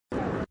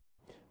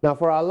Now,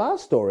 for our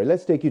last story,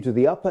 let's take you to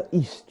the Upper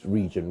East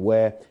region,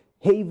 where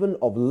Haven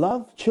of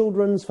Love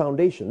Children's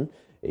Foundation,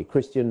 a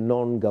Christian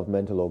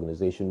non-governmental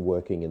organization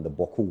working in the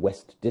Boku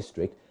West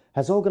district,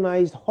 has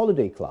organized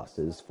holiday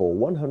classes for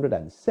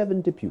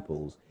 170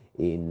 pupils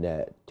in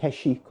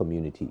Teshi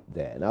community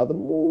there. Now, the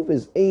move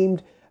is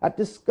aimed at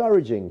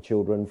discouraging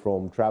children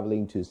from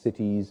traveling to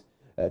cities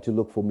to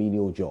look for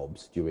menial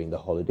jobs during the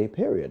holiday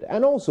period,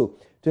 and also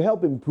to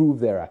help improve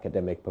their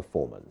academic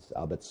performance.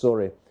 Albert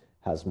Sore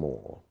has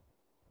more.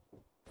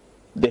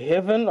 The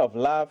Haven of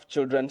Love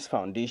Children's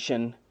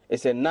Foundation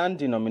is a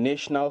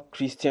non-denominational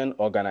Christian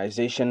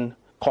organization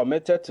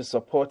committed to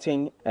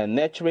supporting and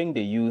nurturing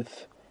the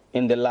youth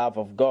in the love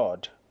of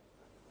God.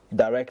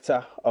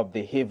 Director of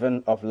the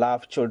Haven of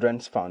Love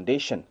Children's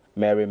Foundation,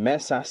 Mary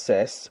Mensah,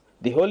 says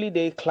the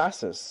holiday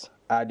classes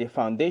are the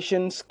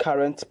foundation's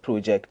current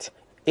project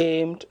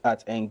aimed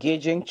at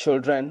engaging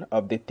children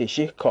of the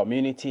Teshi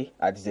community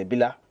at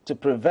Zebila to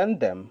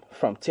prevent them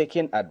from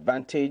taking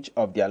advantage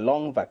of their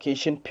long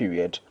vacation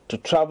period to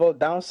travel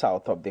down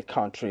south of the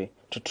country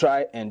to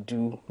try and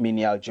do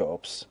menial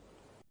jobs.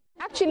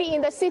 Actually,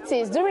 in the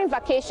cities, during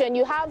vacation,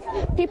 you have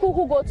people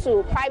who go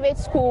to private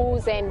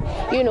schools and,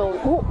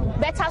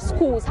 better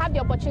schools have the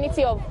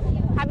opportunity of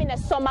having a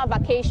summer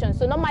vacation.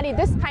 So normally,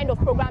 this kind of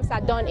programs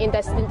are done in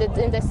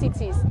the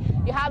cities.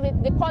 You have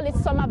it, they call it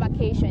summer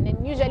vacation,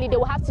 and usually they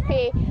will have to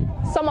pay.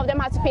 Some of them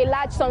have to pay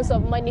large sums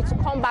of money to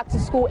come back to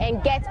school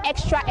and get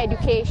extra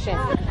education.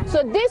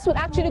 So this would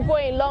actually go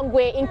a long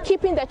way in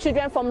keeping the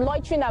children from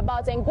loitering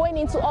about and going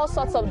into all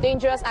sorts of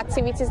dangerous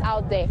activities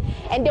out there.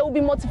 And they will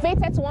be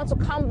motivated to want to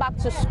come back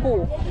to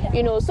school,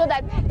 so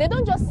that they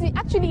don't just see,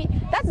 actually,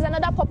 that is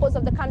another purpose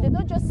of the camp. They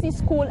don't just see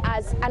school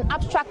as an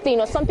abstract thing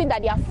or something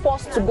that they are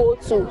forced to go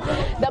to.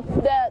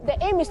 The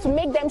aim is to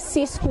make them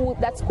see school,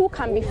 that school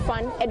can be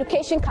fun,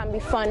 education can be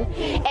fun,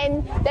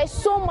 and there's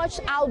so much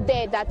out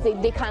there that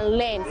they can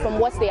learn from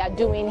what they are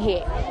doing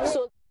here.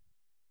 So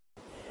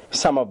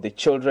some of the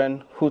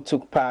children who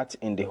took part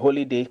in the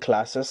holiday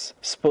classes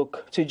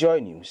spoke to Joy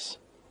News.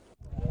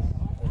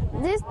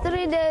 This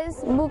 3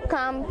 days book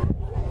camp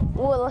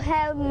will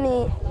help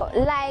me,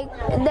 like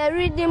the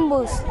reading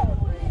books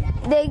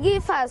they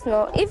give us.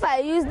 If I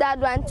use that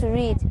one to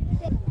read,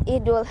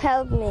 it will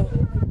help me.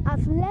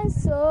 I've learned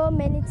so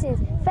many things.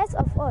 First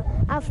of all,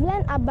 I've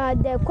learned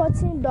about the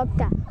cotton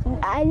doctor.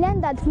 I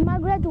learned that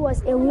Margaret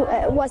was a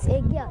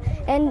girl,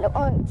 and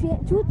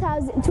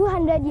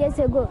 200 years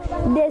ago,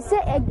 they say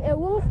a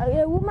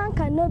woman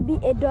cannot be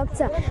a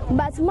doctor,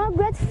 but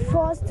Margaret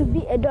forced to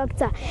be a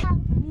doctor.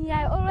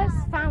 I always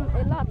farm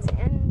a lot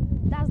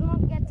and does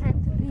not get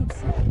time to read,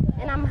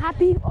 and I'm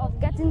happy of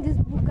getting this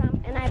book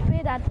camp, and I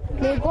pray that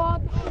may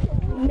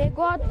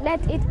God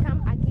let it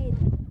come again.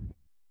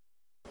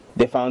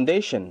 The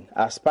foundation,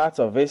 as part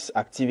of its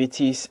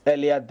activities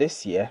earlier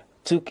this year,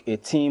 took a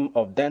team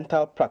of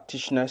dental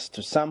practitioners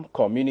to some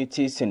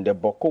communities in the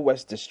Boku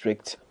West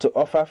district to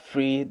offer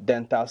free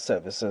dental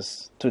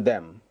services to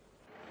them.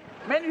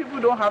 Many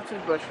people don't have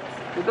toothbrushes.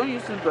 They don't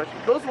use toothbrushes.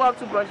 Those who have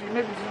toothbrushes,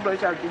 maybe toothbrush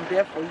has been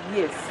there for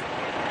years.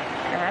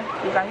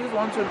 You can use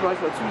one toothbrush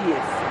for 2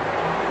 years.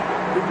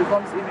 It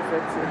becomes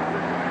ineffective.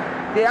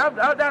 They have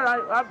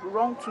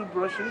wrong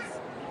toothbrushes.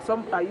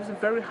 Some are using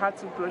very hard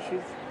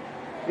toothbrushes.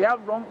 They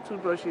have wrong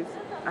toothbrushes,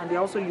 and they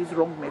also use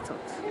wrong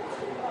methods.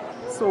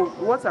 So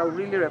what I would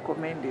really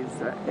recommend is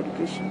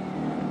education.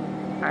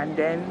 And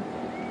then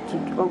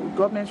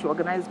government should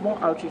organize more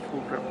outreach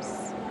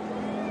programs.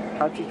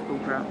 Outreach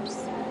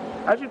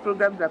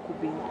programs that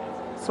could be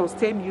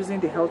sustained using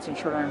the health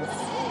insurance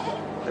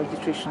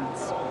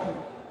registrations.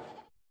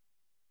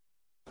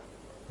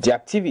 The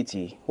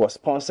activity was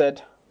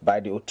sponsored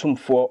by the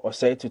Otumfuo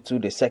Osei Tutu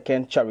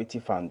II Charity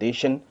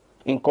Foundation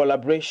in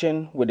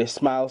collaboration with the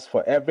Smiles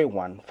for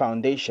Everyone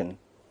Foundation.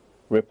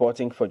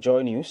 Reporting for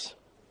Joy News,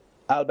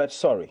 Albert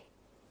Sore,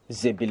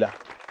 Zebila.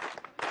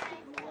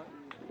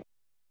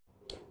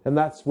 And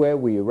that's where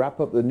we wrap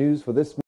up the news for this